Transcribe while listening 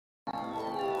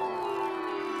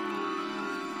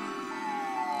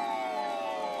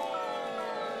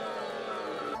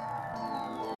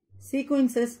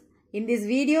Sequences. In this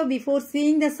video, before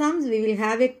seeing the sums, we will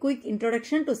have a quick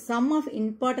introduction to some of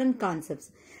important concepts.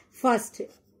 First,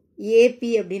 AP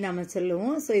அப்படினு நாம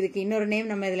சொல்லுவோம். So இதுக்கு இன்னொரு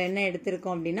name நம்ம இதல என்ன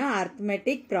எடுத்திருக்கோம் அப்படினா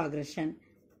arithmetic progression.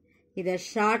 இத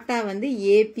ஷார்ட்டா வந்து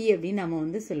AP அப்படினு நாம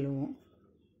வந்து சொல்லுவோம்.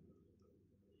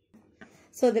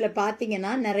 So இதுல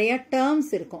பாத்தீங்கன்னா நிறைய terms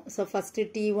இருக்கும். So first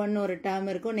T1 ஒரு term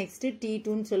இருக்கும். Next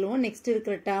T2 னு சொல்லுவோம். Next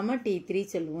இருக்கிற term T3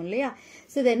 சொல்லுவோம் இல்லையா?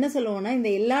 So இது என்ன சொல்லுவோம்னா இந்த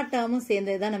எல்லா termம்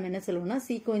சேர்ந்தது தான் நம்ம என்ன சொல்லுவோம்னா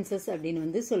sequences அப்படினு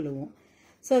வந்து சொல்லுவோம்.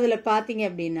 So இதுல பாத்தீங்க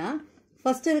அப்படினா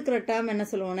first இருக்கிற term என்ன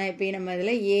சொல்லுவோம்னா இப்போ நம்ம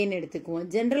இதல A ன்னு எடுத்துக்குவோம்.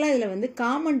 ஜெனரலா இதுல வந்து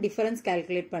common difference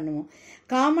calculate பண்ணுவோம்.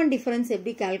 common difference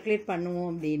எப்படி calculate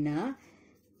பண்ணுவோம் அப்படினா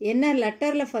என்ன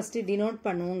லெட்டர்ல first denote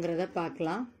பண்ணுவோம்ங்கறத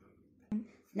பார்க்கலாம்.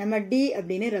 நம்ம D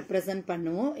அப்படினு ரெப்ரசன்ட்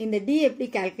பண்ணுவோம். இந்த D எப்படி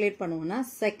கால்குலேட் பண்ணுவோம்னா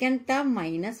second term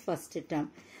minus first term.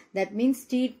 That means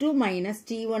T2 minus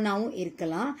T1 ஆவும்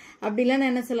இருக்கலாம். அப்படி இல்லனா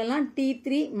என்ன சொல்லலாம்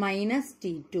T3 minus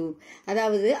T2.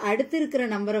 அதாவது அடுத்து இருக்கிற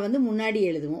நம்பரை வந்து முன்னாடி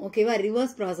எழுதுவோம். ஓகேவா?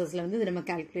 ரிவர்ஸ் processல வந்து இத நம்ம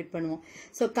கால்குலேட் பண்ணுவோம்.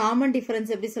 So common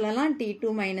difference எப்படி சொல்லலாம்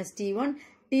T2 minus T1,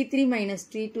 T3 minus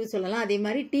T2 சொல்லலாம். அதே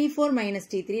மாதிரி T4 minus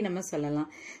T3 நம்ம சொல்லலாம்.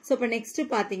 So இப்ப next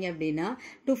பாத்தீங்க அப்படினா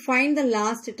to find the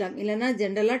last term இல்லனா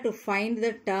ஜெனரலா to find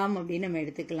the term அப்படி நம்ம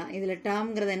எடுத்துக்கலாம். இதுல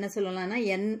termங்கறது என்ன சொல்லலாம்னா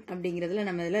n அப்படிங்கறதுல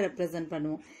நம்ம இதல ரெப்ரசன்ட்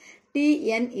பண்ணுவோம்.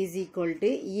 Tn is equal to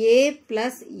a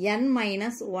plus n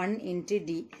minus 1 into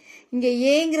d. இங்க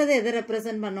aங்கறதை எதை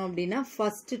ரெப்ரசன்ட் பண்ணோம் அப்படினா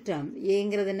first term.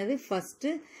 aங்கறது என்னது first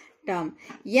term.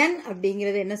 n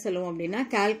அப்படிங்கிறது என்ன சொல்லுவோம் அப்படினா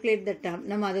calculate the term.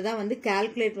 நம்ம அததான் வந்து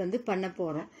calculate வந்து பண்ண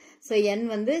போறோம். So n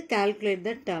வந்து calculate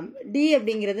the term. d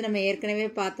அப்படிங்கிறது நம்ம ஏற்கனவே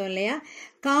பார்த்தோம் இல்லையா?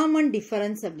 common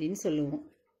difference அப்படினு சொல்லுவோம்.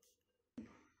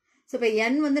 So இப்ப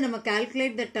n வந்து நம்ம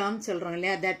calculate the term சொல்றோம்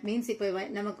இல்லையா? That means இப்ப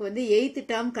நமக்கு வந்து 8th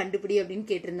term கண்டுபிடி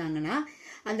அப்படினு கேட்டிருந்தாங்கன்னா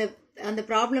அந்த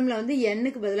ப்ராப்ளம்ல வந்து n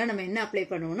க்கு பதிலா நம்ம என்ன அப்ளை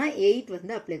பண்ணுவோம்னா 8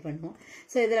 வந்து அப்ளை பண்ணுவோம்.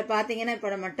 சோ இதல பாத்தீங்கன்னா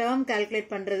இப்ப நம்ம டேர்ம்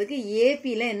கால்குலேட் பண்றதுக்கு AP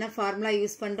ல என்ன ஃபார்முலா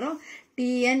யூஸ் பண்றோம்?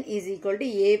 Tn is equal to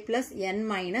a plus n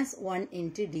minus 1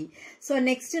 into d. So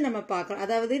next நம்ம பார்க்கலாம்.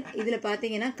 அதாவது இதுல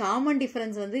பாத்தீங்கன்னா common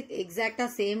difference வந்து எக்ஸாக்ட்டா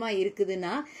சேமா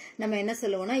இருக்குதுன்னா நம்ம என்ன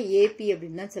சொல்லுவோம்னா AP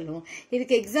அப்படினு தான் சொல்லுவோம்.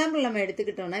 இதுக்கு எக்ஸாம்பிள் நம்ம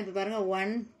எடுத்துக்கிட்டோம்னா இப்ப பாருங்க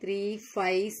 1 3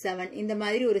 5 7 இந்த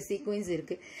மாதிரி ஒரு சீக்வென்ஸ்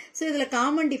இருக்கு. சோ இதுல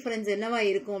common difference என்னவா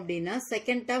இருக்கும் அப்படினா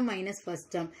second term minus first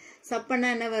term. Sub பண்ணா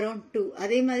என்ன வரும் 2.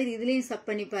 அதே மாதிரி இதுலயும் சப்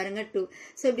பண்ணி பாருங்க 2.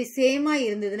 சோ இப்படி சேமா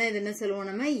இருந்ததுன்னா இது என்ன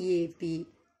சொல்லுவோம் நம்ம AP.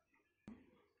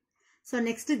 So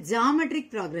next geometric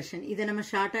progression. இத நம்ம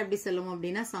ஷார்ட்டா எப்படி சொல்லுவோம்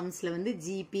அப்படினா sumsல வந்து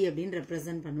GP அப்படினு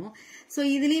ரெப்ரசன்ட் பண்ணுவோம். சோ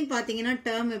இதுலயும் பாத்தீங்கன்னா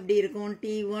டேர்ம் எப்படி இருக்கும்?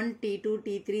 T1, T2,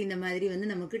 T3 இந்த மாதிரி வந்து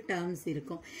நமக்கு டேர்ம்ஸ்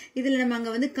இருக்கும். இதுல நம்ம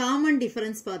அங்க வந்து காமன்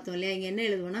டிஃபரன்ஸ் பார்த்தோம் இல்லையா? இங்க என்ன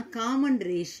எழுதுவோம்னா காமன்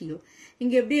ரேஷியோ.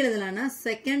 இங்க எப்படி எழுதலாம்னா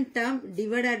second term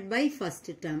divided by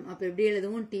first term. அப்ப எப்படி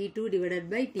எழுதுவோம்? T2 divided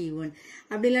by T1.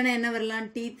 அப்படி இல்லனா என்ன வரலாம்?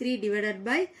 T3 divided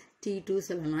by T2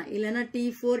 சொல்லலாம். இல்லனா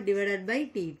T4 divided by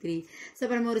T3. So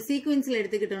அப்ப நம்ம ஒரு சீக்வென்ஸ்ல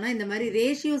எடுத்துக்கிட்டோம்னா இந்த மாதிரி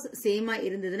ரேஷியோஸ் சேமா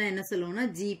இருந்ததுன்னா என்ன சொல்லுவோம்னா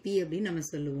GP அப்படினு நம்ம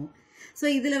சொல்லுவோம். சோ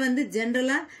இதுல வந்து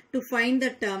ஜெனரலா to find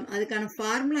the term அதுக்கான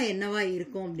ஃபார்முலா என்னவா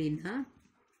இருக்கும் அப்படினா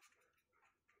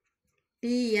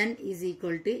Tn is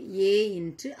equal to a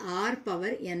into r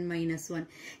power n minus 1.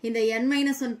 இந்த n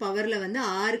minus 1 பவர்ல வந்து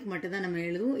r க்கு மட்டும் தான் நம்ம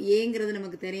எழுதுவோம். aங்கிறது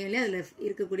நமக்கு தெரியும் இல்லையா? அதுல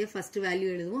இருக்கக்கூடிய ஃபர்ஸ்ட் வேல்யூ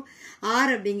எழுதுவோம். r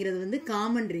அப்படிங்கிறது வந்து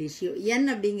காமன் ரேஷியோ. n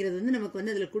அப்படிங்கிறது வந்து நமக்கு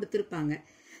வந்து அதுல கொடுத்திருப்பாங்க.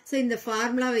 சோ இந்த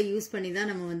ஃபார்முலாவை யூஸ் பண்ணி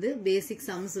தான் நம்ம வந்து பேசிக்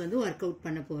சம்ஸ் வந்து வொர்க் அவுட்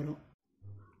பண்ண போறோம்.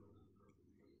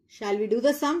 Shall we do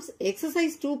the sums?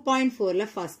 Exercise 2.4 la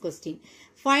first question.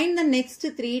 Find the next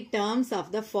 3 terms of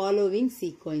the following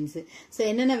sequence. So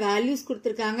என்னென்ன values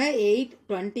கொடுத்திருக்காங்க? 8,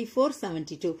 24,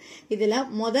 72. இதுல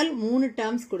முதல் 3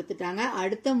 terms கொடுத்துட்டாங்க.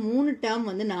 அடுத்த 3 term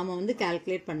வந்து நாம வந்து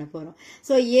calculate பண்ண போறோம்.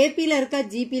 So AP ல இருக்கா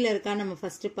GP ல இருக்கா நம்ம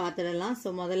first பார்த்துடலாம்.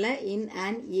 So முதல்ல in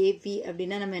and AP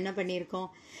அப்படினா நம்ம என்ன பண்ணியிருக்கோம்?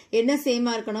 என்ன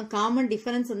சேமா இருக்கணும்? common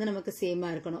difference வந்து நமக்கு சேமா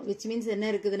இருக்கணும். Which means என்ன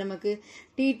இருக்குது நமக்கு?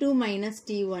 T2 minus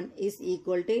T1 is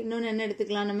equal to இன்னொன்னு என்ன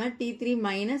எடுத்துக்கலாம் நம்ம? T3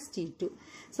 minus T2.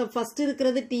 So first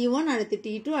இருக்கிறது T1, அடுத்து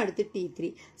T2, அடுத்து T3.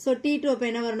 So T2 அப்ப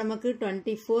என்ன வரும் நமக்கு?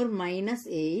 24 minus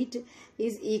 8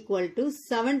 is equal to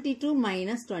 72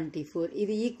 minus 24.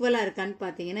 இது ஈக்குவலா இருக்கான்னு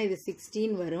பாத்தீங்கன்னா இது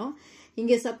 16 வரும்.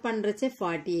 இங்க சப் பண்றச்சே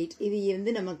 48. இது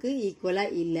வந்து நமக்கு ஈக்குவலா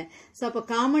இல்ல. சோ அப்ப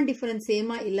காமன் டிஃபரன்ஸ்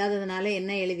சேமா இல்லாததனால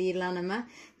என்ன எழுதிரலாம் நம்ம?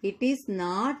 It is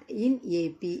not in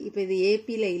AP. இப்ப இது AP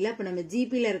ல இல்ல. அப்ப நம்ம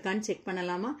GP ல இருக்கான்னு செக்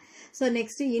பண்ணலாமா? So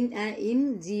next in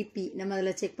GP நம்ம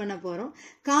அதல செக் பண்ண போறோம்.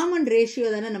 காமன் ரேஷியோ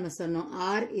தான நம்ம சொன்னோம்.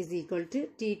 R is equal to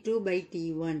T2 by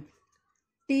T1.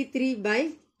 T3 by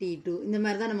T2 இந்த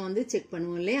மாதிரி தான் நம்ம வந்து செக்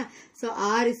பண்ணுவோம் இல்லையா? So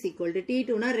R is equal to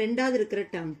T2 னா ரெண்டாவது இருக்கிற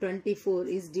term 24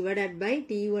 is divided by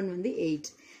T1 வந்து 8.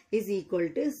 is equal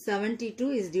to 72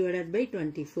 is divided by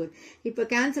 24. இப்போ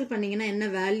cancel பண்ணீங்கன்னா என்ன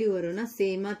வேல்யூ வரும்னா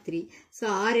சேமா 3. So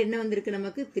R என்ன வந்திருக்கு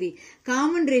நமக்கு 3.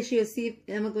 காமன் ரேஷியோ C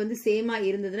நமக்கு வந்து சேமா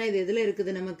இருந்ததுன்னா இது எதுல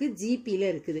இருக்குது நமக்கு GP ல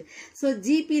இருக்குது. So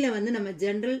GP ல வந்து நம்ம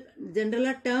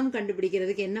ஜெனரலா டேர்ம்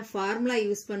கண்டுபிடிக்கிறதுக்கு என்ன ஃபார்முலா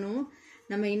யூஸ் பண்ணுவோம்?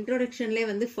 நம்ம இன்ட்ரோடக்ஷன்லயே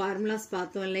வந்து ஃபார்முலாஸ்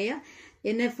பார்த்தோம் இல்லையா?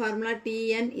 என்ன formula?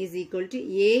 Tn is equal to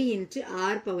A into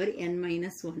R power n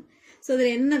minus 1. So இதுல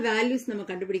என்ன வேல்யூஸ் நம்ம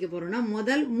கண்டுபிடிக்க போறோம்னா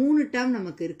முதல் 3 டேர்ம்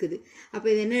நமக்கு இருக்குது. அப்ப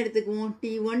இது என்ன எடுத்துக்குவோம்?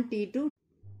 T1, T2,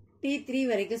 T3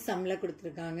 வரைக்கும் சம்ல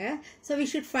கொடுத்திருக்காங்க. So we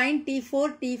should find T4,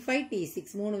 T5,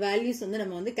 T6 மூணு வேல்யூஸ் வந்து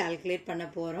நம்ம வந்து கால்குலேட் பண்ண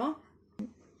போறோம்.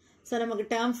 So நமக்கு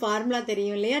term formula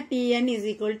தெரியும் இல்லையா? Tn is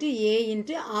equal to A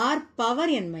into R power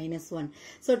n minus 1.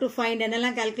 So to find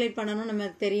என்னெல்லாம் calculate பண்ணணும்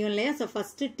நமக்கு தெரியும் இல்லையா? So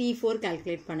first T4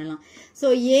 calculate பண்ணலாம். So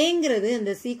Aங்கிறது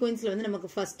இந்த sequenceல வந்து நமக்கு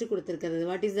first கொடுத்திருக்கிறது.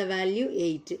 What is the value?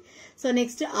 8. So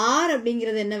next R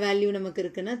அப்படிங்கிறது என்ன value நமக்கு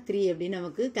இருக்குன்னா 3 அப்படின்னு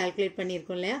நமக்கு calculate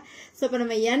பண்ணியிருக்கோம் இல்லையா? So இப்போ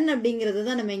நம்ம n அப்படிங்கிறது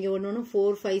தான் நம்ம இங்க 1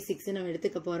 4 5 6 நம்ம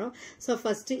எடுத்துக்க போறோம். So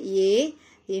first A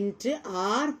into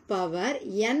R power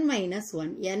n minus 1.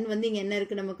 n வந்து இங்க என்ன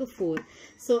இருக்கு நமக்கு 4.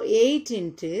 So 8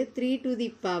 into 3 to the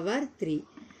power 3.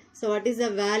 So what is the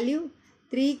value?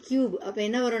 3 cube. அப்ப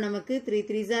என்ன வரும் நமக்கு? 3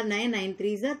 3s are 9, 9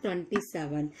 3s are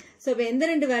 27. So இப்ப எந்த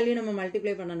ரெண்டு வேல்யூ நம்ம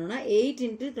மல்டிப்ளை பண்ணணும்னா 8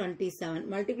 into 27.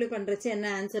 மல்டிப்ளை பண்றச்சு என்ன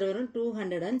ஆன்சர் வரும்?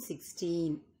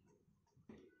 216.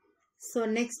 So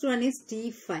next one is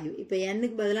T5. இப்போ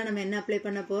n-க்கு பதிலா நம்ம என்ன அப்ளை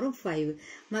பண்ண போறோம்? 5.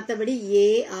 மத்தபடி A,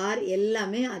 R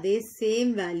எல்லாமே அதே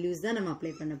சேம் வேல்யூஸ் தான் நம்ம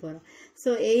அப்ளை பண்ண போறோம். So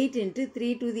 8 into 3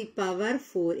 to the power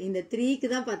 4. இந்த 3க்கு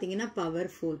தான் பாத்தீங்கன்னா power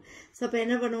 4. So அப்ப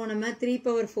என்ன பண்ணுவோம் நம்ம? 3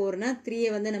 power 4 னா 3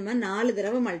 வந்து நம்ம 4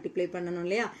 தடவை மல்டிப்ளை பண்ணணும்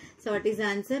இல்லையா? So what is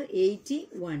answer?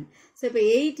 81. So இப்போ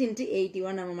 8 into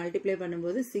 81 நம்ம மல்டிப்ளை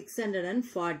பண்ணும்போது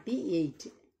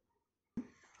 648.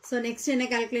 So next என்ன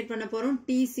calculate பண்ண போறோம்?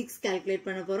 T6 calculate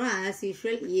பண்ண போறோம். As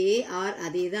usual A, R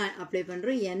அதே தான் அப்ளை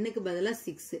பண்றோம். n-க்கு பதிலா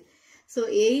 6. So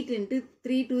 8 into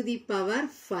 3 to the power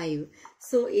 5.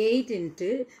 So 8 into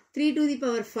 3 to the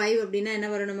power 5 அப்படின்னா என்ன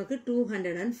வரும் நமக்கு?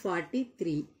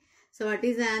 243. So what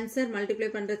is the answer? Multiply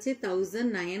பண்றச்சு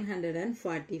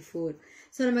 1944.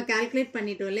 So நம்ம calculate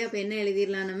பண்ணிட்டோம் இல்லையா? அப்ப என்ன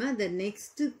எழுதிரலாம் நம்ம? The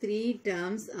next 3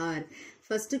 terms are.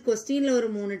 First questionல ஒரு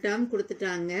 3 term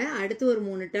கொடுத்துட்டாங்க. அடுத்து ஒரு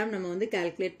 3 term நம்ம வந்து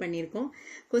calculate பண்ணிருக்கோம்.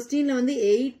 questionல வந்து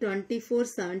 8, 24,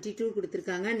 72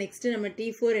 கொடுத்திருக்காங்க. Next நம்ம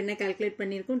T4 என்ன calculate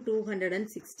பண்ணிருக்கோம்?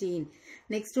 216.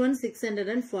 Next one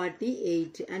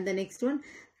 648. And the next one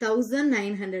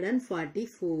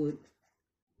 1944.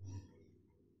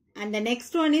 And the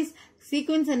next one is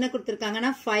sequence என்ன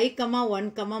கொடுத்திருக்காங்கன்னா 5, 1,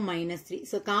 -3.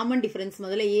 So common difference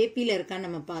முதல்ல AP ல இருக்கான்னு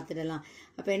நம்ம பார்த்துடலாம்.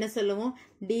 அப்ப என்ன சொல்லுவோம்?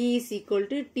 D is equal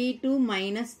to T2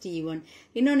 minus T1.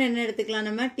 இன்னொன்னு என்ன எடுத்துக்கலாம்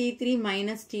நம்ம? T3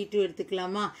 minus T2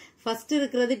 எடுத்துக்கலாமா? First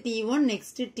இருக்கிறது T1,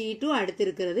 next T2, அடுத்து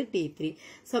இருக்கிறது T3.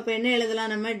 So அப்ப என்ன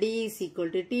எழுதலாம் நம்ம? D is equal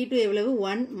to T2 எவ்வளவு?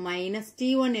 1 minus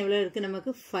T1 எவ்வளவு இருக்கு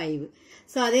நமக்கு? 5.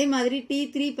 So அதே மாதிரி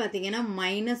T3 பாத்தீங்கன்னா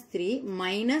 -3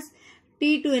 minus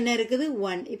T2 என்ன இருக்குது?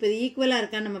 1. இப்ப இது ஈக்குவலா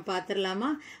இருக்கான்னு நம்ம பாத்துடலாமா?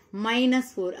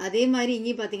 -4. அதே மாதிரி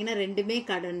இங்கே பாத்தீங்கன்னா ரெண்டுமே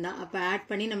கடன் தான். அப்ப ஆட்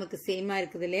பண்ணி நமக்கு சேமா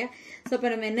இருக்குது இல்லையா? சோ அப்ப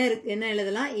நம்ம என்ன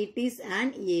எழுதலாம்? It is an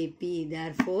AP.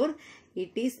 Therefore,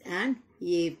 it is an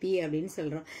AP அப்படின்னு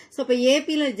சொல்றோம். சோ அப்ப AP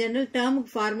ல ஜெனரல்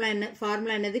டேர்முக்கு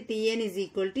ஃபார்முலா என்னது? Tn is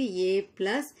equal to A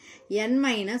plus n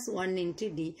minus 1 into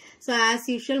D. So as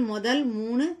usual முதல்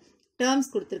 3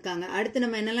 டேர்ம்ஸ் கொடுத்திருக்காங்க. அடுத்து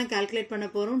நம்ம என்னெல்லாம் கால்குலேட் பண்ண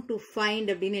போறோம்? To find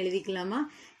அப்படின்னு எழுதிக்கலாமா?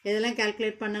 இதெல்லாம்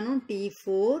கால்குலேட் பண்ணணும்.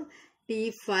 T4,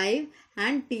 T5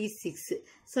 and T6.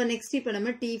 So next இப்ப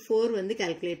நம்ம T4 வந்து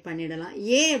கால்குலேட் பண்ணிடலாம்.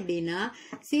 A அப்படின்னா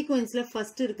சீக்வென்ஸ்ல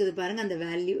ஃபர்ஸ்ட் இருக்குது பாருங்க, அந்த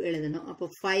வேல்யூ எழுதணும். அப்போ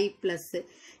 5 plus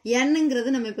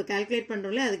nங்கிறது நம்ம இப்ப கால்குலேட்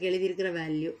பண்றோம்ல, அதுக்கு எழுதி இருக்கிற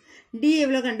வேல்யூ. D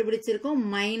எவ்வளவு கண்டுபிடிச்சிருக்கோம்?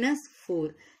 -4.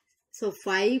 So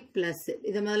 5 plus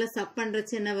இத முதல்ல சப்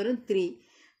பண்றச்சு என்ன வரும்? 3.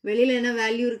 வெளியில என்ன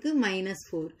வேல்யூ இருக்கு?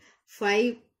 -4. 5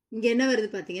 இங்க என்ன வருது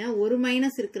பாத்தீங்கன்னா ஒரு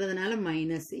மைனஸ் இருக்கிறதுனால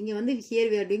மைனஸ். இங்க வந்து here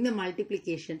we are doing the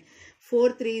multiplication. 4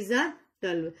 3s are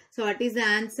 12. So what is the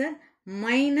answer?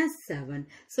 -7.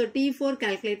 So T4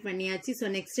 calculate பண்ணியாச்சு. So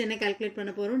next என்ன calculate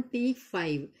பண்ண போறோம்? T5.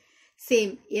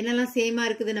 சேம் என்னெல்லாம் சேமா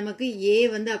இருக்குது நமக்கு? A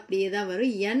வந்து அப்படியே தான்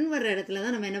வரும். n வர இடத்துல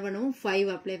தான் நம்ம என்ன பண்ணுவோம்? 5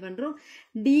 அப்ளை பண்றோம்.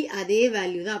 D அதே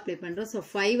வேல்யூ தான் அப்ளை பண்றோம். So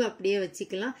 5 அப்படியே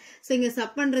வச்சுக்கலாம். So இங்க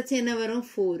சப் பண்றச்சு என்ன வரும்?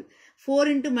 4. 4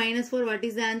 into -4, what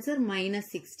is the answer?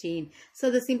 -16. So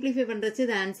the simplify பண்றச்சு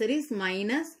the answer is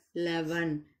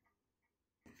 -11.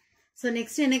 So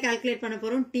next என்ன calculate பண்ண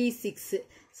போறோம்? T6.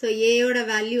 So A ஓட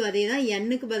வேல்யூ அதே தான். n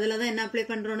க்கு பதிலா தான் என்ன அப்ளை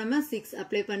பண்றோம் நம்ம? 6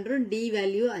 அப்ளை பண்றோம். D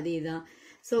வேல்யூ அதே தான்.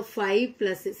 So 5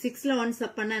 plus 6ல 1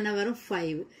 sub பண்ணா என்ன வரும்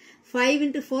 5. 5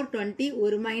 into 4 20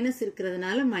 ஒரு minus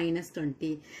இருக்கிறதுனால minus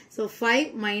 20. So 5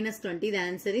 minus 20 the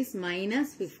answer is minus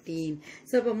 15.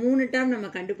 So அப்ப 3 term நம்ம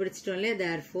கண்டுபிடிச்சிட்டோம் இல்லையா,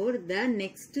 therefore the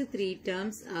next 3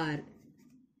 terms are.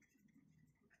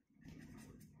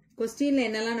 கொஸ்டின்ல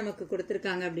என்னெல்லாம் நமக்கு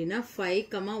கொடுத்திருக்காங்க அப்படின்னா 5,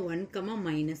 1,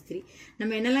 -3.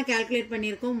 நம்ம என்னெல்லாம் கால்குலேட்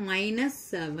பண்ணியிருக்கோம்,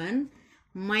 -7,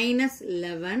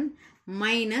 -11,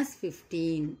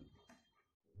 -15.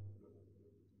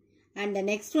 And the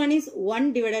next one is 1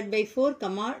 divided by 4,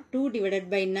 2 divided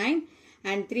by 9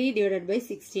 and 3 divided by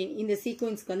 16. இந்த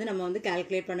சீக்வென்ஸ்க்கு வந்து நம்ம வந்து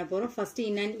கால்குலேட் பண்ண போறோம். ஃபர்ஸ்ட்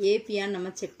என்னன்னு ஏபியான்னு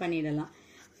நம்ம செக் பண்ணிடலாம்.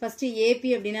 ஃபர்ஸ்ட் ஏபி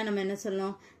அப்படின்னா நம்ம என்ன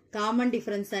சொல்லணும், காமன்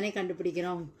டிஃபரன்ஸ் தானே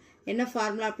கண்டுபிடிக்கிறோம். என்ன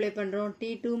ஃபார்முலா அப்ளை பண்றோம்,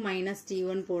 T2 minus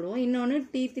T1 போடுவோம், இன்னொன்னு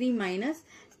T3 minus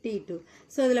T2.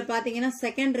 ஸோ இதில் பார்த்தீங்கன்னா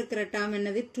செகண்ட் இருக்கிற டேர்ம்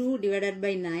என்னது, 2 divided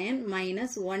by 9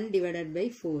 minus 1 divided by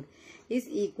 4 is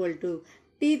equal to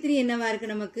T3 என்னவா இருக்கு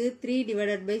நமக்கு 3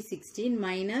 divided by 16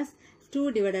 minus 2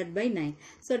 divided by 9.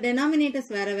 So denominators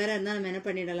வேற வேற இருந்தால் நம்ம என்ன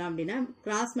பண்ணிடலாம் அப்படின்னா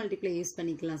கிராஸ் மல்டிப்ளை யூஸ்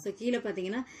பண்ணிக்கலாம். ஸோ கீழே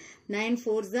பார்த்தீங்கன்னா 9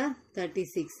 4s are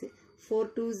 36, 4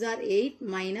 2s are 8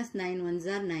 minus 9 1s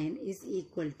are 9 is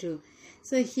equal to.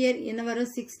 So here என்ன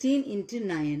வரும் 16 into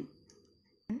 9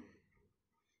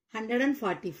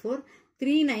 144,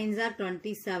 3 9s are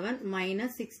 27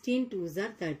 minus 16 2s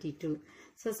are 32.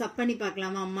 So sub பண்ணி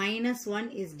பார்க்கலாமா, -1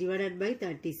 is divided by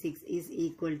 36 is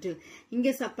equal to, இங்க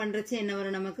sub பண்றச்சு என்ன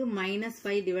வரும் நமக்கு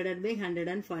 -5 divided by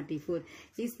 144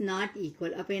 is not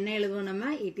equal. அப்ப என்ன எழுதுவோம்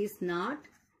நம்ம, it is not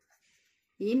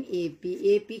in AP.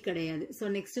 AP கிடையாது. So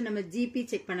next நம்ம GP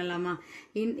check பண்ணலாமா,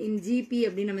 in GP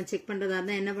அப்படி நம்ம check பண்றதா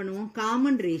இருந்தா என்ன பண்ணுவோம்,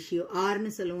 common ratio R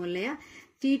னு சொல்லுவோம் இல்லையா,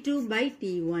 T2 by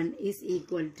T1 is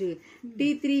equal to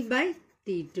T3 by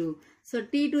T2. So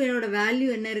T2 என்னோட வேல்யூ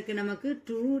என்ன இருக்கு நமக்கு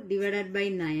 2 divided by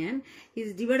 9 is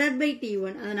divided by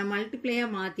T1. அதை நான் மல்டிப்ளையா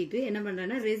மாத்திட்டு என்ன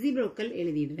பண்றேன்னா reciprocal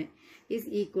எழுதிடுவேன் is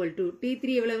equal to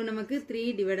T3 எவ்வளவு நமக்கு 3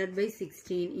 divided by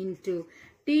 16 into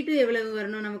T2 எவ்வளவு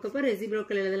வரணும் நமக்கு, அப்ப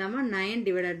reciprocal எழுதலாமா 9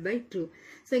 divided by 2.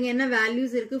 So இங்க என்ன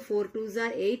வேல்யூஸ் இருக்கு, 4 2s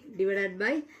are 8 divided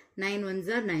by 9 1s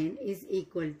are 9 is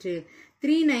equal to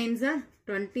 3 9s are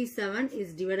 27 is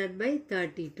divided by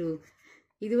 32.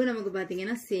 இதுவும் நமக்கு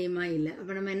பாத்தீங்கன்னா சேமா இல்ல. அப்ப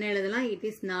நம்ம என்ன எழுதலாம், it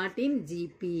is not in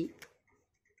GP.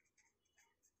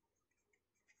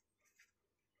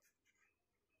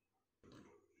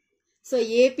 So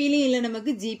AP-லையும் இல்ல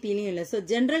நமக்கு GP-லையும் இல்ல. So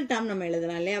general term நம்ம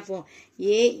எழுதலாம் இல்லையா, அப்போ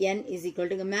AN is equal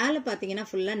to, மேல பாத்தீங்கன்னா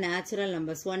ஃபுல்லா நேச்சுரல்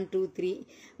நம்பர்ஸ் 1 2 3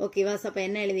 ஓகேவா. அப்ப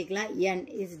என்ன எழுதிக்கலாம், N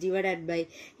is divided by,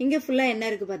 இங்க ஃபுல்லா என்ன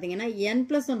இருக்கு பாத்தீங்கன்னா N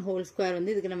plus 1 whole square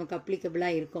வந்து இதுக்கு நமக்கு அப்ளிகபிளா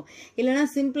இருக்கும். இல்லனா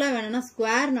சிம்பிளா வேணும்னா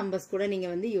ஸ்கொயர் நம்பர்ஸ் கூட நீங்க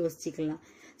வந்து யோசிச்சுக்கலாம்.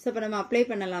 ஸோ இப்போ நம்ம அப்ளை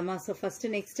பண்ணலாமா. ஸோ ஃபர்ஸ்ட்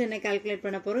நெக்ஸ்ட் என்ன கால்குலேட்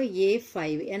பண்ண போறோம்,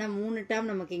 A5. ஏன்னா 3 டேர்ம்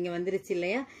நமக்கு இங்க வந்துருச்சு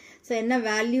இல்லையா. ஸோ என்ன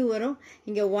வேல்யூ வரும்,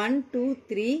 இங்க 1 2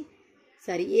 3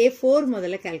 சாரி A4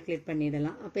 முதல்ல கால்குலேட்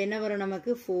பண்ணிடலாம். அப்ப என்ன வரும்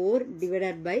நமக்கு 4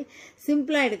 divided by,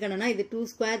 சிம்பிளா எடுக்கணும்னா இது 2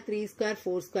 ஸ்கொயர் 3 ஸ்கொயர்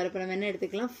 4 ஸ்கொயர், அப்ப நம்ம என்ன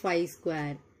எடுத்துக்கலாம் 5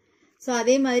 ஸ்கொயர். ஸோ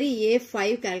அதே மாதிரி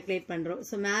A5 கால்குலேட் பண்றோம்.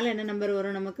 ஸோ மேல என்ன நம்பர்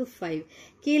வரும் நமக்கு 5,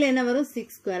 கீழே என்ன வரும்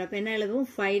 6 ஸ்கொயர். அப்ப என்ன எழுதுவோம்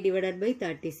 5 divided by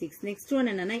 36. நெக்ஸ்ட் ஒன்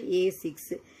என்னன்னா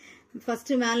A6.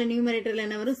 ஃபர்ஸ்ட் மேல நியூமரேட்டர்ல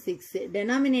என்ன வரும் 6,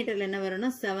 டெனாமினேட்டர்ல என்ன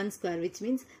வரும்னா 7 ஸ்கொயர் which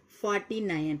means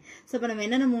 49. ஸோ அப்ப நம்ம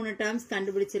என்னென்ன 3 டேர்ம்ஸ்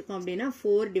கண்டுபிடிச்சிருக்கோம் அப்படின்னா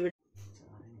 4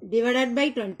 divided by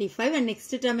 25 and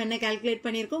next term என்ன calculate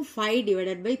பண்ணிருக்கோம் 5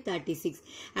 divided by 36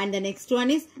 and the next one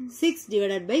is 6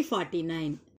 divided by 49.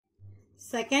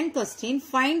 Second question,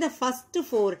 find the first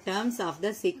 4 terms of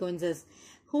the sequences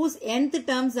whose nth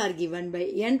terms are given by,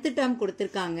 nth term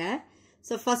கொடுத்திருக்காங்க.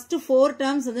 So first 4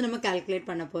 terms வந்து நம்ம calculate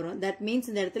பண்ண போறோம். That means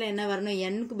இந்த இடத்துல என்ன வரணும்,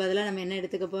 nக்கு பதிலா நம்ம என்ன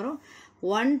எடுத்துக்க போறோம்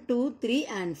 1 2 3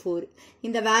 and 4.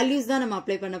 இந்த values தான் நம்ம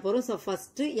apply பண்ண போறோம். So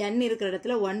first n இருக்கிற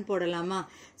இடத்துல 1 போடலாமா.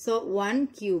 So 1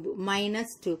 cube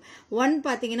minus 2. 1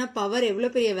 பாத்தீங்கன்னா பவர்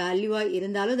எவ்வளவு பெரிய வேல்யூவா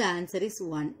இருந்தாலும் the answer is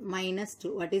 1 minus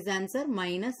 2. What is the answer?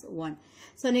 minus 1.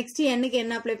 So next nக்கு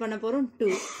என்ன apply பண்ண போறோம்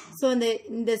 2. So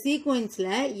இந்த sequenceல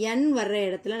n வர்ற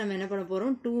இடத்துல நம்ம என்ன பண்ண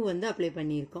போறோம் 2 வந்து apply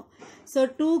பண்ணியிருக்கோம். So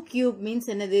 2 cube means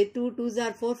என்னது 2 2s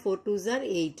are 4 4 2s are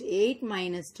 8 8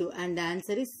 minus 2 and the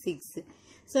answer is 6.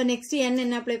 So next n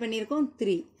என்ன apply பண்ணியிருக்கோம்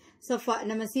 3. So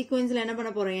நம்ம sequenceல என்ன பண்ண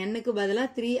போறோம் nக்கு பதிலா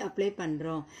 3 apply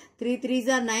பண்றோம். 3 3s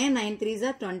are 9 9 3s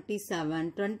are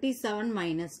 27 27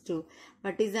 minus 2.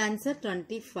 What is the answer?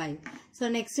 25. So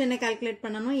next என்ன calculate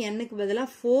பண்ணனும், nக்கு பதிலா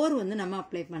 4 வந்து நம்ம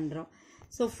apply பண்றோம்.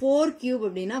 So 4 cube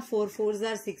அப்படின்னா 4 4s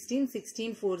are 16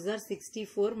 16 4s are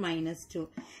 64 minus 2.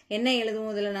 என்ன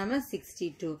எழுதுவோம் இதுல நாம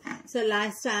 62. So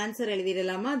last answer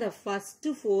எழுதிடலாமா. The first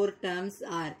 4 terms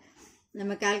are,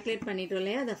 நம்ம calculate பண்ணிட்டோம்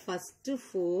இல்லையா, the first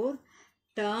 4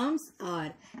 terms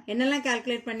are என்னெல்லாம்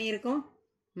calculate பண்ணியிருக்கோம்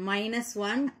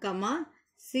 -1,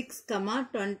 6,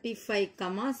 25,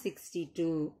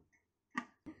 62.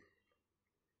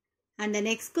 And the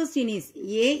next question is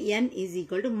an is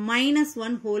equal to minus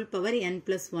 1 whole power n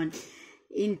plus 1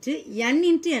 into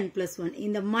n plus 1.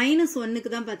 இந்த minus 1க்கு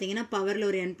தான் பாத்தீங்கன்னா பவர்ல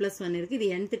ஒரு n plus 1 இருக்கு. இது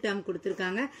nth term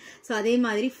கொடுத்திருக்காங்க. So அதே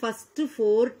மாதிரி first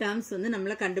 4 terms வந்து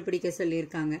நம்மள கண்டுபிடிக்க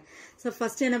சொல்லியிருக்காங்க. So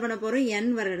first என்ன பண்ண போறோம்? n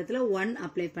வர இடத்துல 1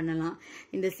 அப்ளை பண்ணலாம்.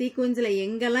 இந்த சீக்வென்ஸ்ல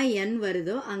எங்கெல்லாம் n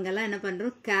வருதோ அங்கெல்லாம் என்ன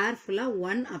பண்றோம்? கேர்ஃபுல்லா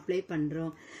 1 அப்ளை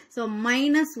பண்றோம். So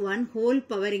minus 1 whole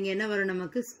power இங்க என்ன வரும்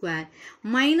நமக்கு? ஸ்கொயர்.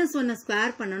 minus 1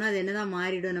 ஸ்கொயர் பண்ணனும் அது என்னதான்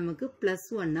மாறிடும் நமக்கு? plus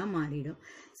 1 மாறிடும்.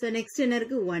 So next என்ன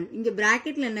இருக்கு? 1. இங்க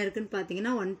bracketல என்ன இருக்குன்னு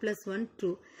பாத்தீங்கன்னா 1 plus 1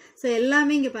 2. So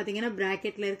எல்லாமே இங்க பாத்தீங்கன்னா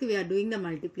bracketல இருக்கு. We are doing the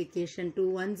multiplication. 2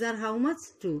 ones are how much?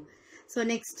 2. So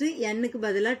next n க்கு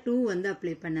பதிலா 2 வந்து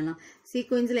அப்ளை பண்ணலாம்.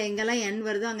 சீக்வென்ஸ்ல எங்கெல்லாம் n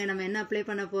வருதோ அங்க நம்ம என்ன அப்ளை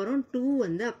பண்ண போறோம்? 2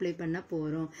 வந்து அப்ளை பண்ண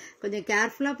போறோம். கொஞ்சம்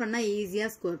கேர்ஃபுல்லா பண்ணா ஈஸியா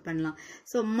ஸ்கோர் பண்ணலாம்.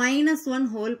 So minus 1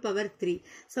 whole power 3.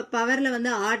 So பவர்ல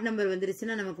வந்து ஆட் நம்பர்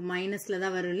வந்துருச்சுன்னா நமக்கு மைனஸ்ல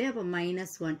தான் வரும் இல்லையா? அப்ப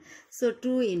minus 1. So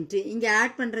 2 into இங்க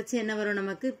ஆட் பண்றச்சு என்ன வரும்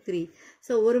நமக்கு? 3.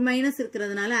 So ஒரு மைனஸ்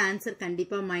இருக்கிறதுனால ஆன்சர்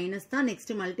கண்டிப்பா மைனஸ் தான்.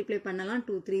 நெக்ஸ்ட் மல்டிப்ளை பண்ணலாம்.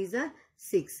 2 3s are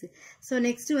 6. So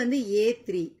next வந்து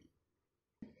A3.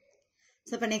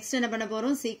 So அப்ப next என்ன பண்ண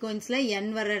போறோம்? சீக்வென்ஸ்ல n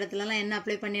வர இடத்துலலாம் என்ன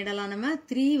அப்ளை பண்ணிடலாம்? நம்ம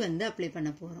 3 வந்து அப்ளை பண்ண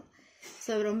போறோம்.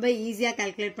 So ரொம்ப ஈஸியா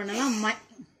கால்குலேட் பண்ணலாம்.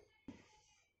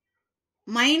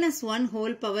 minus 1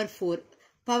 whole power 4.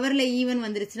 பவர்ல ஈவன்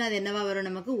வந்துருச்சுன்னா அது என்னவா வரும்?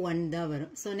 நமக்கு 1 தான்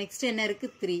வரும். So next என்ன இருக்கு?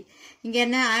 3. இங்க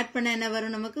என்ன ஆட் பண்ண என்ன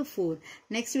வரும்? நமக்கு 4.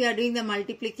 Next we are doing the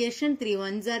multiplication. 3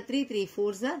 ones are 3, 3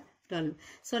 4s are 12.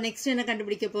 So next என்ன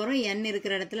கண்டுபிடிக்க போறோம்? n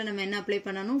இருக்கிற இடத்துல நம்ம என்ன அப்ளை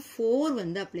பண்ணணும்? 4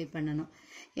 வந்து அப்ளை பண்ணணும்.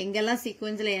 எங்கெல்லாம்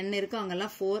சீக்வென்ஸ்ல n இருக்கோ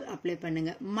அங்கெல்லாம் 4 அப்ளை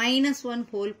பண்ணுங்க. minus 1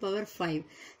 whole power 5.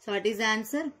 So what is the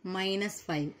answer? minus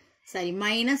 5. Sorry,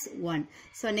 minus 1.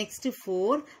 So next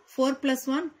 4. 4 plus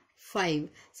 1 5.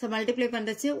 So multiply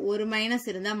பண்றச்சு ஒரு மைனஸ்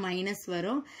இருந்தா மைனஸ்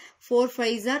வரும். 4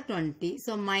 5s are 20.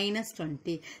 So minus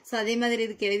 20. So அதே மாதிரி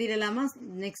இதுக்கு எழுதிடலாமா?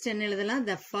 next என்ன எழுதலாம்?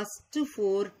 The first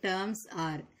 4 terms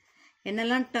are.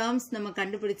 என்னெல்லாம் terms நம்ம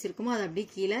கண்டுபிடிச்சிருக்கோமோ அது அப்படியே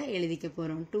கீழே எழுதிக்க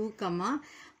போறோம். 2,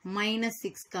 minus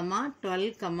 6,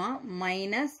 12,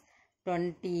 minus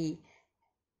 20.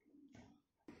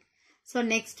 So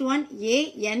next one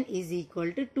an is equal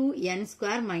to 2n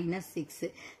square minus 6.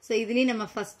 So இதுலயே நம்ம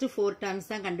first 4 terms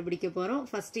தான் கண்டுபிடிக்க போறோம்.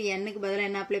 First n க்கு பதிலா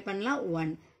என்ன அப்ளை பண்ணலாம்?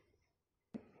 1.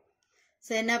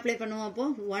 So என்ன அப்ளை பண்ணுவோம்? அப்போ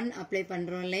 1 அப்ளை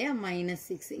பண்றோம் இல்லையா? minus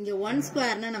 6. இங்க 1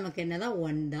 ஸ்கொயர்னா நமக்கு என்னதான்?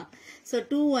 1 தான். So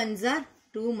 2 ones are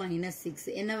 2 minus 6.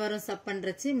 என்ன வரும்? Sub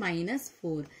பண்றச்சு minus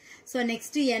 4. So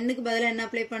next n க்கு பதிலா என்ன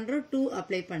அப்ளை பண்றோம்? 2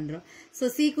 அப்ளை பண்றோம். So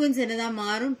sequence என்னதான்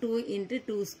மாறும்? 2 into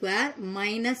 2 square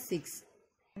minus 6.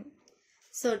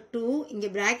 So 2 இங்க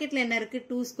bracketல என்ன இருக்கு?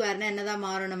 2 squareனா என்னதான்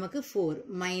மாறும் நமக்கு? 4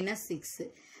 minus 6.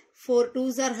 4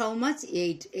 2s are how much?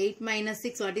 8. 8 minus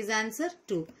 6. What is the answer?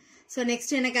 2. So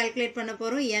next என்ன calculate பண்ண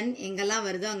போறோம்? n எங்கெல்லாம்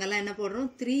வருதோ அங்கெல்லாம் என்ன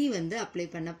போடுறோம்? 3 வந்து அப்ளை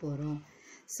பண்ண போறோம்.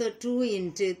 So 2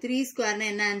 into 3 squareனா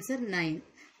என்ன answer? 9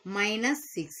 minus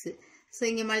 6. So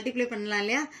இங்க multiply பண்ணலாம்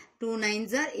இல்லையா? 2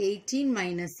 9s are 18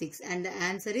 minus 6 and the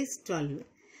answer is 12.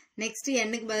 Next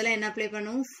n க்கு பதிலா என்ன அப்ளை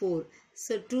பண்ணுவோம்? 4.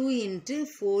 So 2 into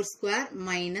 4 square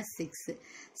minus 6.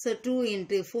 So 2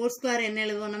 into 4 square என்ன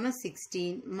எழுதுவோம் நம்ம?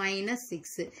 16 minus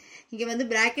 6. இங்க வந்து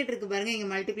bracket இருக்கு பாருங்க. இங்க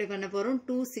multiply பண்ண போறோம்.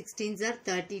 2 16s are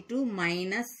 32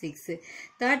 minus 6.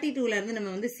 32ல இருந்து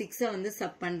நம்ம வந்து 6 வந்து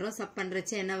sub பண்றோம். sub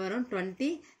பண்றச்சு என்ன வரும்?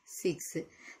 26.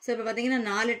 So இப்ப பாத்தீங்கன்னா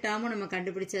 4 டேர்மும் நம்ம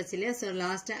கண்டுபிடிச்சாச்சு இல்லையா? So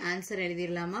last answer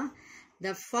எழுதிடலாமா?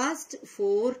 The first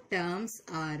 4 terms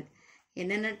are.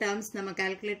 என்னென்ன terms நம்ம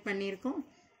calculate பண்ணியிருக்கோம்?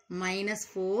 minus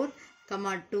 4,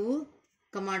 2,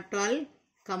 12,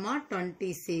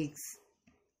 26.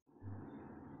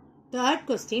 Third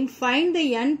question, find the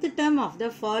nth term of the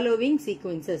following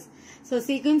sequences. So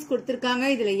sequence கொடுத்திருக்காங்க.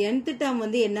 இதுல nth term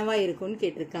வந்து என்னவா இருக்கும்னு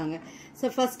கேட்டிருக்காங்க. So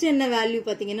first என்ன வேல்யூ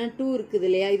பாத்தீங்கன்னா 2 இருக்குது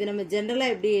இல்லையா? இது நம்ம ஜெனரலா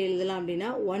எப்படி எழுதலாம்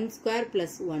அப்படின்னா 1 square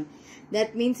plus 1.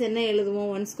 That means என்ன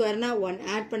எழுதுவோம்? 1 squareனா 1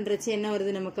 ஆட் பண்றச்சு என்ன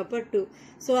வருது நமக்கு? அப்ப 2.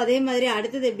 So அதே மாதிரி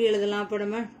அடுத்தது எப்படி எழுதலாம்? அப்ப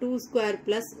நம்ம 2 square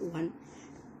plus 1.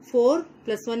 4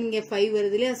 plus 1 இங்க 5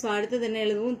 வருது இல்லையா? So அடுத்தது என்ன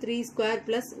எழுதுவோம்? 3 square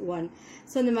plus 1.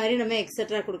 So இந்த மாதிரி நம்ம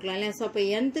எக்ஸெட்ரா கொடுக்கலாம் இல்லையா? So அப்ப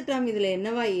nth term இதுல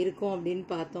என்னவா இருக்கும் அப்படின்னு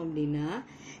பார்த்தோம் அப்படின்னா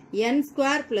n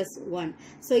square plus 1.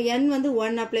 So n வந்து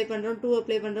 1 அப்ளை பண்றோம், 2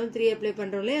 அப்ளை பண்றோம், 3 அப்ளை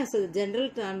பண்றோம் இல்லையா? So the general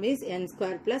term is n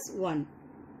square plus 1.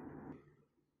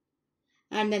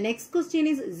 And the next question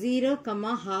is 0,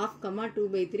 half, 2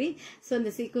 by 3. So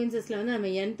இந்த sequencesல வந்து நம்ம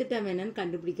nth term என்னன்னு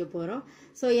கண்டுபிடிக்க போறோம்.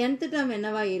 So nth term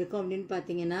என்னவா இருக்கும் அப்படின்னு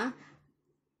பாத்தீங்கன்னா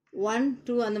 1,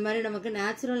 2 அந்த மாதிரி நமக்கு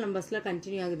நேச்சுரல் நம்பர்ஸ்ல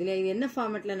கண்டினியூ ஆகுது இல்லையா? இது என்ன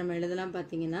ஃபார்மேட்ல நம்ம எழுதலாம்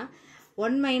பாத்தீங்கன்னா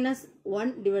 1 minus 1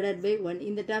 divided by 1.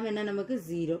 இந்த term என்ன நமக்கு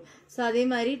 0. So அதே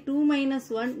மாதிரி 2 minus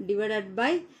 1 divided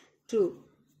by 2.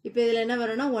 இப்போ இதில் என்ன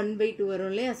வரும்னா 1/2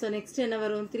 வரும் இல்லையா? ஸோ நெக்ஸ்ட் என்ன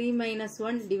வரும்? 3 minus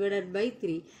 1 divided by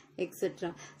 3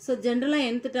 etc. So ஜென்ரலாக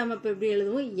nth டேர்ம் அப்போ எப்படி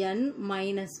எழுதுவோம்? n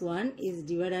minus 1 is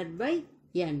divided by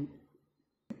n.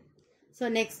 So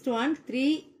next one 3,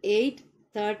 8,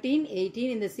 13, 18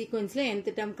 இந்த சீக்வன்ஸில் nth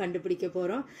டேர்ம் கண்டுபிடிக்க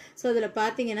போகிறோம். ஸோ அதில்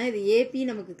பார்த்தீங்கன்னா இது ஏபி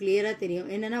நமக்கு கிளியராக தெரியும்.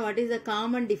 என்னென்னா what is the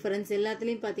common difference?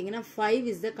 எல்லாத்துலேயும் பார்த்தீங்கன்னா 5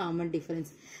 is the common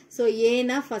difference. So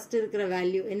ஏனா ஃபர்ஸ்ட் இருக்கிற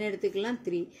வேல்யூ என்ன எடுத்துக்கலாம்?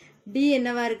 3. டி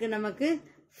என்னவா இருக்குது? நமக்கு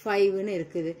 5ன்னு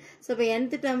இருக்குது. ஸோ இப்போ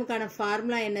nth டேர்முக்கான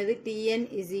ஃபார்முலா என்னது? tn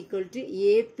is equal to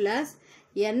a plus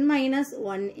n minus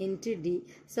 1 into d.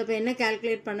 So இப்போ என்ன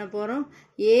கால்குலேட் பண்ண போகிறோம்?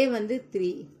 a வந்து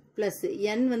 3 plus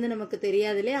n வந்து நமக்கு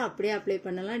தெரியாது இல்லையா? அப்படியே அப்ளை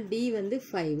பண்ணலாம். d வந்து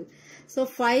 5. So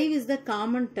 5 is the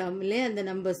common term இல்லையா அந்த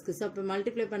நம்பர்ஸ்க்கு. ஸோ அப்போ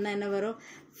மல்டிப்ளை பண்ணால் என்ன வரும்?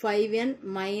 5n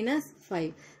minus 5.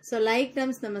 So like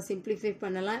terms நம்ம சிம்பிளிஃபை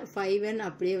பண்ணலாம். 5n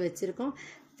அப்படியே வச்சிருக்கோம்.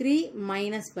 3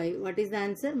 minus 5. What is the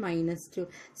answer? Minus 2.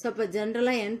 So, அப்போ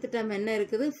generally nth term என்ன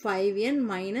இருக்குது? 5n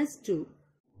minus 2.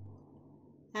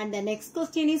 And the next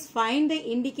question is find the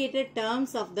indicated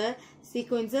terms of the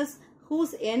sequences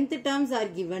whose nth terms are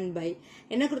given by.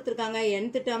 என்ன கொடுத்திருக்காங்க?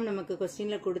 nth term நமக்கு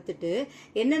கொஸ்டின்ல கொடுத்துட்டு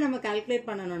என்ன நம்ம கால்குலேட்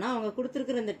பண்ணணும்னா அவங்க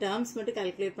கொடுத்திருக்கிற இந்த டேர்ம்ஸ் மட்டும்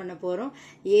கால்குலேட் பண்ண போறோம்.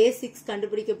 a6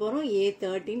 கண்டுபிடிக்க போறோம்,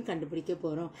 a13 கண்டுபிடிக்க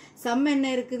போறோம். சம்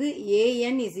என்ன இருக்குது?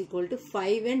 an is equal to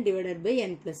 5n divided by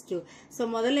n plus 2.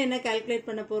 So முதல்ல என்ன கால்குலேட்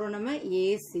பண்ண போறோம்? நம்ம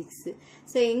a6.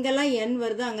 ஸோ எங்கெல்லாம் n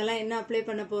வருதோ அங்கெல்லாம் என்ன அப்ளை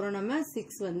பண்ண போறோம்? நம்ம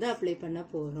 6 வந்து அப்ளை பண்ண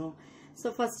போறோம். ஸோ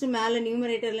ஃபர்ஸ்ட் மேல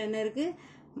நியூமரேட்டர்ல என்ன இருக்கு?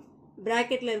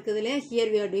 bracketல இருக்குது இல்லையா? here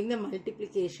we are doing the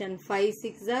multiplication. 5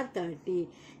 6 are 30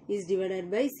 is divided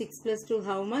by 6 plus 2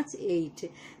 how much? 8.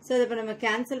 so இதை இப்போ நம்ம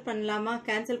கேன்சல் பண்ணலாமா?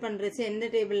 கேன்சல் பண்ணுறச்சு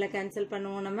எந்த டேபிள்ல கேன்சல்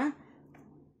பண்ணுவோம்? நம்ம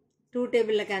 2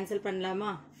 டேபிள்ல கேன்சல்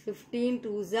பண்ணலாமா? 15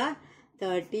 2s are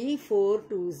 30, 4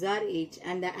 2s are 8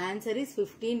 and the answer is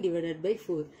 15 divided by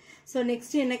 4. So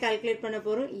next என்ன கால்குலேட் பண்ண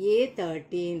போறோம்?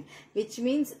 a13 which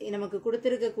means நமக்கு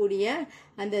கொடுத்திருக்கக்கூடிய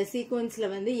அந்த சீக்வன்ஸ்ல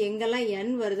வந்து எங்கெல்லாம் n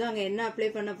வருதோ அங்க என்ன அப்ளை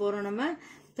பண்ண போறோம்? நம்ம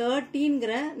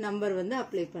 13ங்கிற நம்பர் வந்து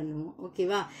அப்ளை பண்ணுவோம்.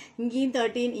 ஓகேவா? இங்கேயும்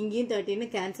 13 இங்கேயும்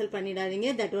 13 கேன்சல் பண்ணிடாதீங்க.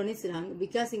 That one is wrong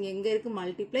because இங்க எங்க இருக்கு?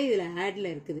 மல்டிப்ளை, இதுல ஆட்ல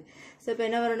இருக்குது. ஸோ இப்போ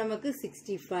என்ன வரும் நமக்கு?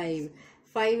 65.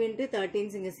 5 into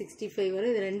 13 இங்க 65 வரும்.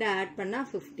 இது ரெண்டு ஆட் பண்ணா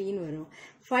 15 வரும்.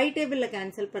 5 டேபிள்ல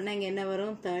கேன்சல் பண்ணா இங்க என்ன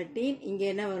வரும்? 13. இங்க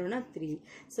என்ன வரும்னா 3.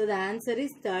 So the answer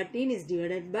is 13 is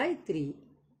divided by 3.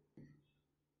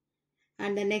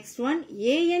 And the next one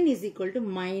an is equal to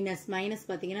minus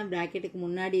பாத்தீங்கன்னா bracketக்கு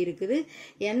முன்னாடி இருக்குது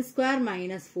n square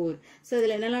minus 4. So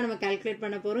இதுல என்னெல்லாம் நம்ம கால்குலேட்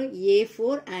பண்ண போறோம்?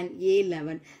 a4 and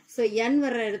a11. So n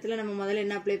வர்ற இடத்துல நம்ம முதல்ல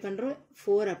என்ன அப்ளை பண்றோம்?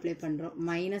 4 அப்ளை பண்றோம்.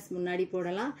 மைனஸ் முன்னாடி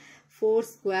போடலாம். 4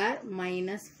 square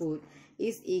minus 4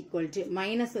 is equal to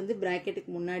minus வந்து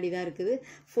bracketக்கு முன்னாடி தான் இருக்குது.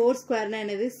 4 squareனா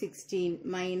என்னது? 16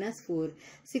 minus 4.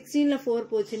 16ல 4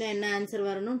 போச்சுன்னா என்ன ஆன்சர்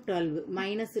வரணும்? 12.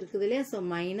 மைனஸ் இருக்குது இல்லையா? So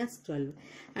minus 12.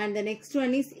 and the next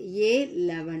one is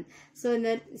a11. So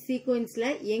இந்த சீக்வன்ஸ்ல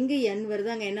எங்க n வருது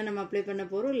அங்க என்ன நம்ம அப்ளை பண்ண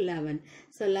போறோம்? 11.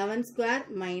 So 11 square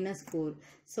minus 4.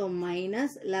 So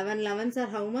minus 11 11s are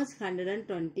how much?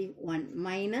 121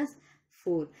 minus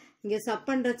 4. இங்க சப்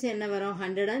பண்றச்சு என்ன வரும்?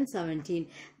 117.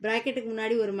 பிராக்கெட்டுக்கு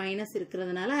முன்னாடி ஒரு மைனஸ்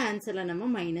இருக்கிறதுனால ஆன்சர்ல நம்ம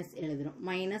மைனஸ் எழுதுறோம்.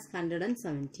 minus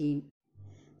 117.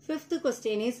 Fifth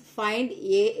question is find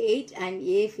a8 and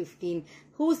a15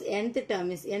 whose nth term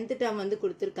is. nth term வந்து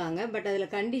கொடுத்திருக்காங்க பட் அதுல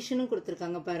கண்டிஷனும்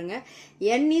கொடுத்திருக்காங்க பாருங்க.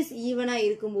 n is ஈவனா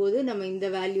இருக்கும்போது நம்ம இந்த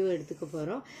வேல்யூ எடுத்துக்க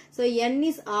போறோம். ஸோ n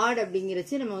is odd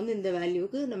அப்படிங்கிறச்சு நம்ம வந்து இந்த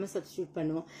வேல்யூக்கு நம்ம சப்ஸ்டியூட்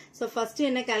பண்ணுவோம். ஸோ ஃபர்ஸ்ட்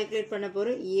என்ன கால்குலேட் பண்ண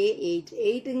போறோம்? a8.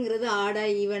 8ங்கிறது ஆடா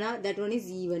ஈவனா? That one is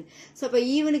even. So அப்போ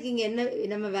ஈவனுக்கு இங்க என்ன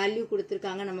நம்ம வேல்யூ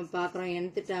கொடுத்திருக்காங்க நம்ம பாக்குறோம்.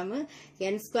 nth term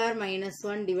n square minus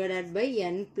 1 divided by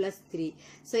n plus 3.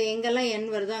 So எங்கெல்லாம் n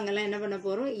வருதோ அங்கெல்லாம் என்ன பண்ண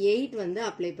போறோம்? 8 வந்து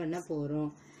அப்ளை பண்ண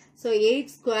போறோம். So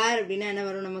 8 square அப்படின்னா என்ன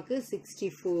வரும் நமக்கு?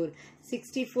 64.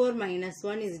 64 minus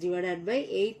 1 is divided by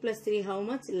 8 plus 3 how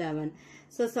much? 11.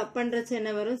 So sub பண்றச்சு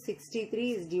என்ன வரும்? 63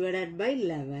 is divided by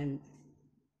 11.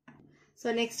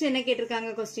 So next என்ன கேட்டிருக்காங்க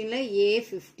கொஸ்டின்ல?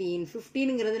 a15.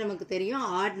 15ங்கிறது நமக்கு தெரியும்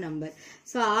odd number.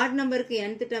 So odd numberக்கு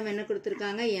nth term என்ன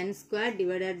கொடுத்திருக்காங்க? n square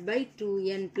divided by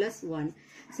 2n plus 1.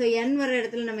 So n வர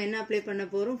இடத்துல நம்ம என்ன அப்ளை பண்ண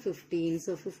போறோம்? 15.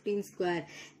 So 15 square.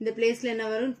 இந்த பிளேஸ்ல என்ன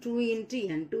வரும்? 2 into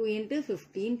n. 2 into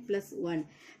 15 plus 1.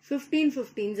 15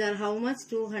 15s are how much?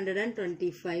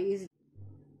 225 is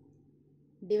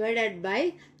divided by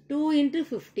 2 into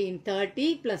 15. 30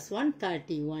 plus 1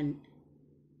 31.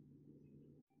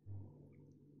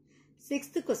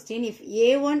 Sixth question, if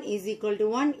a1 is equal to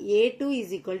 1, a2 is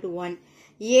equal to 1,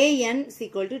 an is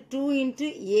equal to 2 into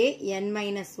an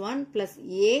minus 1 plus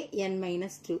an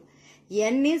minus 2.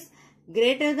 n is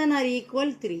greater than or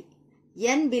equal 3.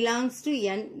 n belongs to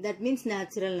n, that means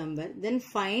natural number. Then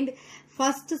find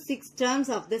first 6 terms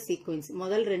of the sequence.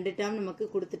 முதல் 2 term நமக்கு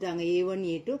கொடுத்துட்டாங்க a1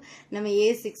 a2. நம்ம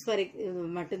a6 for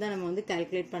மட்டும் தான் நம்ம வந்து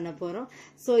calculate பண்ண போறோம்.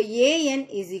 So an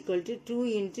is equal to 2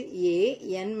 into a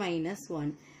n minus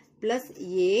 1 plus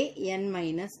a n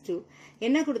minus 2.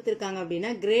 என்ன கொடுத்திருக்காங்க அப்படின்னா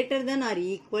greater than or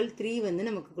equal 3 வந்து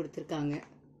நமக்கு கொடுத்திருக்காங்க.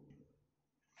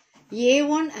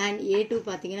 a1 and a2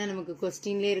 பாத்தீங்கன்னா நமக்கு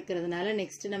क्वेश्चनலயே இருக்குறதுனால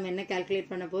next நம்ம என்ன calculate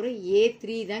பண்ண போறோம்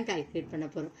a3 தான் calculate பண்ண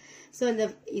போறோம். சோ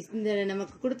இந்த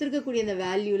நமக்கு கொடுத்திருக்க கூடிய இந்த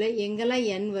வேல்யூல எங்கெல்லாம்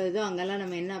n வருதோ அங்கெல்லாம்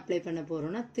நம்ம என்ன அப்ளை பண்ண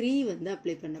போறோம்னா 3 வந்து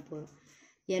அப்ளை பண்ண போறோம்.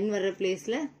 n வர்ற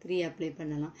பிளேஸ்ல 3 அப்ளை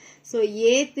பண்ணலாம். So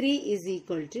a3 is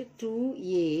equal to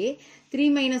 2a 3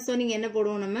 minus 1 இங்க என்ன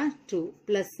போடுவோம் நம்ம 2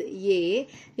 plus a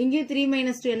இங்க 3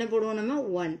 minus 2 என்ன போடுவோம் நம்ம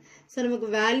 1. சோ நமக்கு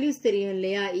வேல்யூஸ் தெரியும்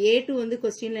இல்லையா a2 வந்து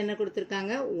क्वेश्चनல என்ன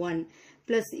கொடுத்திருக்காங்க 1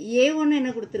 plus a1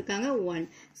 என்ன கொடுத்திருக்காங்க 1.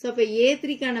 சோ அப்ப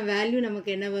a3 கான வேல்யூ நமக்கு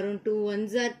என்ன வரும் 2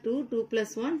 1s are 2 2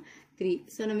 plus 1 3.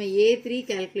 So நம்ம a3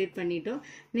 calculate பண்ணிட்டோம்.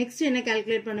 Next என்ன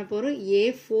calculate பண்ண போறோம்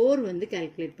a4 வந்து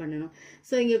calculate பண்ணணும்.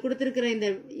 So இங்க கொடுத்திருக்கிற இந்த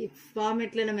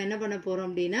ஃபார்மேட்ல நம்ம என்ன பண்ண போறோம்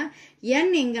அப்படினா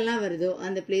n எங்கெல்லாம் வருதோ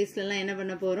அந்த பிளேஸ்ல எல்லாம் என்ன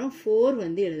பண்ண போறோம் 4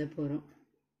 வந்து எழுத போறோம்.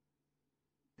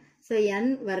 So n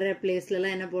வர்ற பிளேஸ்ல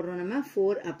எல்லாம் என்ன போடுறோம் நம்ம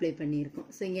 4 அப்ளை பண்ணியிருக்கோம்.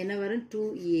 So இங்க என்ன வரும்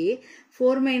 2a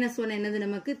 4 minus 1 என்னது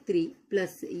நமக்கு 3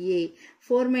 plus a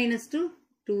 4 minus 2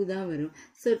 2 தான் வரும்.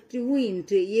 So 2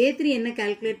 into a3 என்ன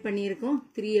calculate பண்ணியிருக்கோம்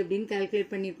 3 அப்படின்னு calculate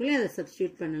பண்ணியிருக்கோம் அதை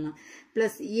substitute பண்ணலாம்.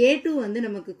 Plus a2 வந்து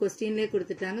நமக்கு questionலயே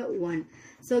கொடுத்துட்டாங்க 1.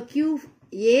 So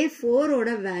a4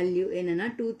 ஓட value என்னன்னா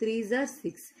 2 3s are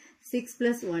 6. 6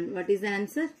 plus 1. What is the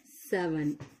answer?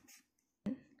 7.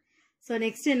 So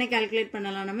next என்ன calculate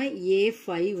பண்ணலாம் நம்ம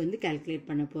a5 வந்து calculate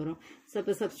பண்ண போறோம். So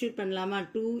அப்ப substitute பண்ணலாமா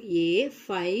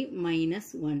 2a5 minus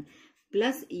 1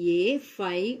 plus a5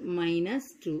 minus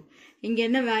 2. இங்க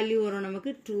என்ன வேல்யூ வரும்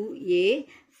நமக்கு 2a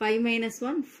 5 minus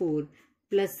 1 4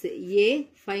 plus a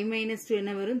 5 minus 2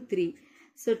 என்ன வரும் 3.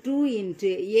 So 2 into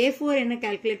a4 என்ன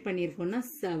calculate பண்ணியிருக்கோம்னா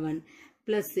 7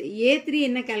 plus a3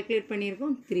 என்ன calculate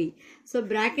பண்ணியிருக்கோம் 3. So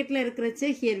bracketல இருக்கிறச்சே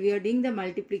here we are doing the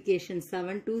multiplication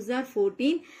 7 2s are 14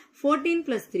 14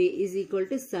 plus 3 is equal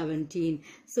to 17.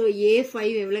 So a5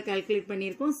 எவ்வளவு calculate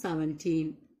பண்ணியிருக்கோம் 17.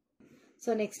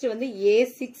 So next வந்து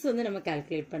a6 வந்து நம்ம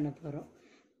calculate பண்ண போறோம்.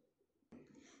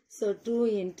 So 2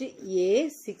 into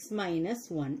a6 minus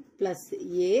 1 plus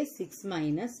a6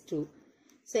 minus 2.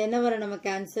 So என்ன வரும் நமக்கு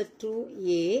answer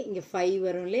 2a இங்க 5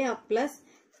 வரும் இல்லையா plus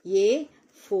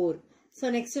a4. So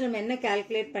next நம்ம என்ன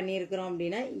calculate பண்ணியிருக்கிறோம்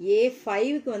அப்படின்னா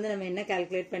a5க்கு வந்து நம்ம என்ன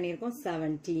calculate பண்ணியிருக்கோம்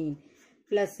 17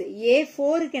 plus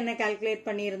a4க்கு என்ன calculate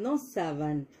பண்ணியிருந்தோம்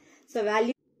 7. So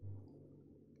value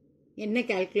என்ன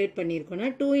calculate பண்ணியிருக்கோம்னா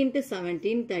 2 into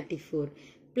 17 34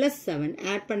 plus 7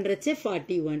 add பண்றச்சே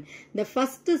 41. The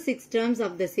first 6 terms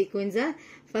of the sequence are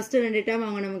first 2 term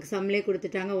அவங்க நமக்கு சம்லே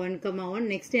கொடுத்துட்டாங்க 1,1.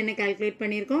 next என்ன calculate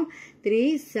பண்ணியிருக்கோம் 3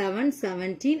 7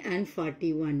 17 and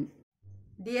 41.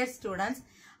 Dear students,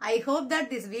 I hope that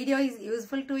this video is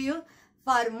useful to you.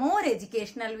 For more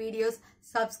educational videos,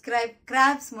 subscribe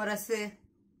Crabs Murasu.